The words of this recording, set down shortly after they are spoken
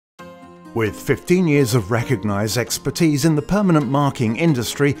With 15 years of recognised expertise in the permanent marking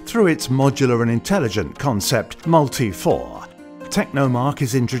industry through its modular and intelligent concept Multi-4, Technomark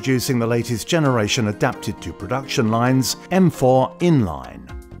is introducing the latest generation adapted to production lines, M4 Inline.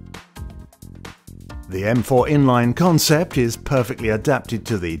 The M4 Inline concept is perfectly adapted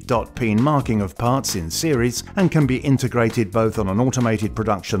to the dot-peen marking of parts in series and can be integrated both on an automated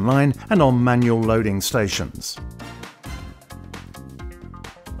production line and on manual loading stations.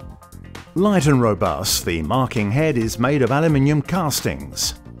 Light and robust, the marking head is made of aluminium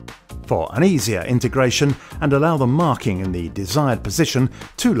castings. For an easier integration and allow the marking in the desired position,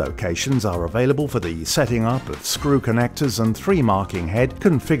 2 locations are available for the setting up of screw connectors and 3 marking head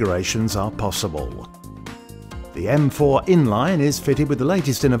configurations are possible. The M4 Inline is fitted with the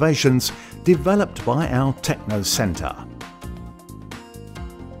latest innovations developed by our Techno Centre.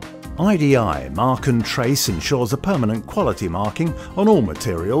 IDI Mark and Trace ensures a permanent quality marking on all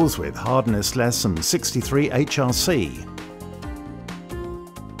materials with hardness less than 63 HRC.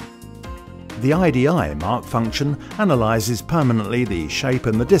 The IDI mark function analyses permanently the shape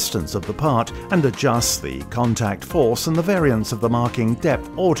and the distance of the part and adjusts the contact force and the variance of the marking depth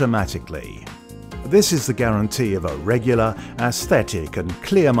automatically. This is the guarantee of a regular, aesthetic and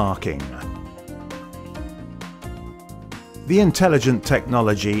clear marking. The intelligent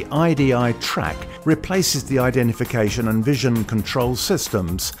technology IDI Track replaces the identification and vision control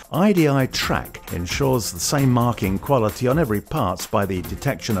systems. IDI Track ensures the same marking quality on every part by the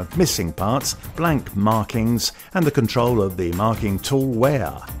detection of missing parts, blank markings and the control of the marking tool wear.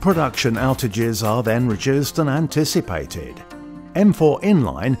 Production outages are then reduced and anticipated. M4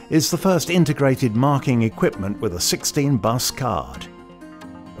 Inline is the first integrated marking equipment with a 16-bus card.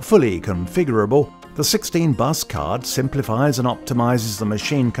 Fully configurable, the 16-bus card simplifies and optimizes the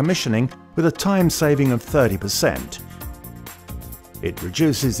machine commissioning with a time saving of 30%. It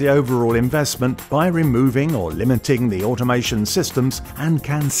reduces the overall investment by removing or limiting the automation systems and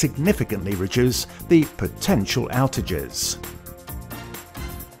can significantly reduce the potential outages.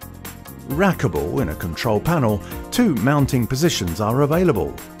 Rackable in a control panel, 2 mounting positions are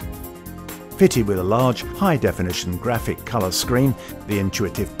available. Fitted with a large, high-definition graphic colour screen, the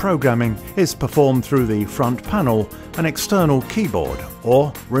intuitive programming is performed through the front panel, an external keyboard,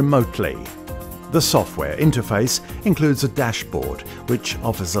 or remotely. The software interface includes a dashboard, which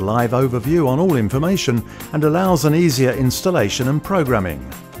offers a live overview on all information and allows an easier installation and programming.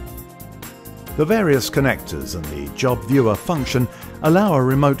 The various connectors and the Job Viewer function allow a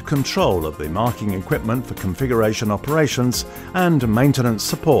remote control of the marking equipment for configuration operations and maintenance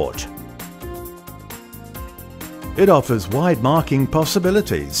support. It offers wide marking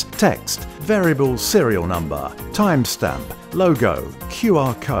possibilities: text, variable serial number, timestamp, logo,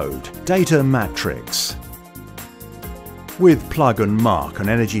 QR code, data matrix. With plug and mark and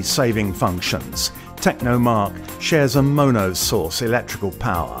energy-saving functions, Technomark shares a mono-source electrical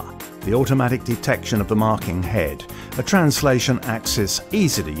power, the automatic detection of the marking head, a translation axis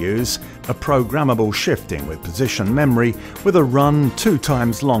easy to use, a programmable shifting with position memory with a run 2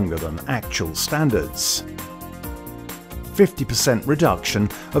 times longer than actual standards. 50% reduction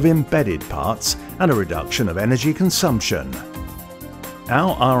of embedded parts and a reduction of energy consumption.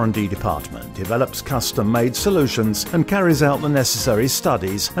 Our R&D department develops custom-made solutions and carries out the necessary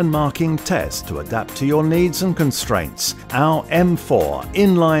studies and marking tests to adapt to your needs and constraints. Our M4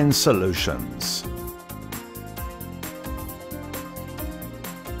 Inline Solutions.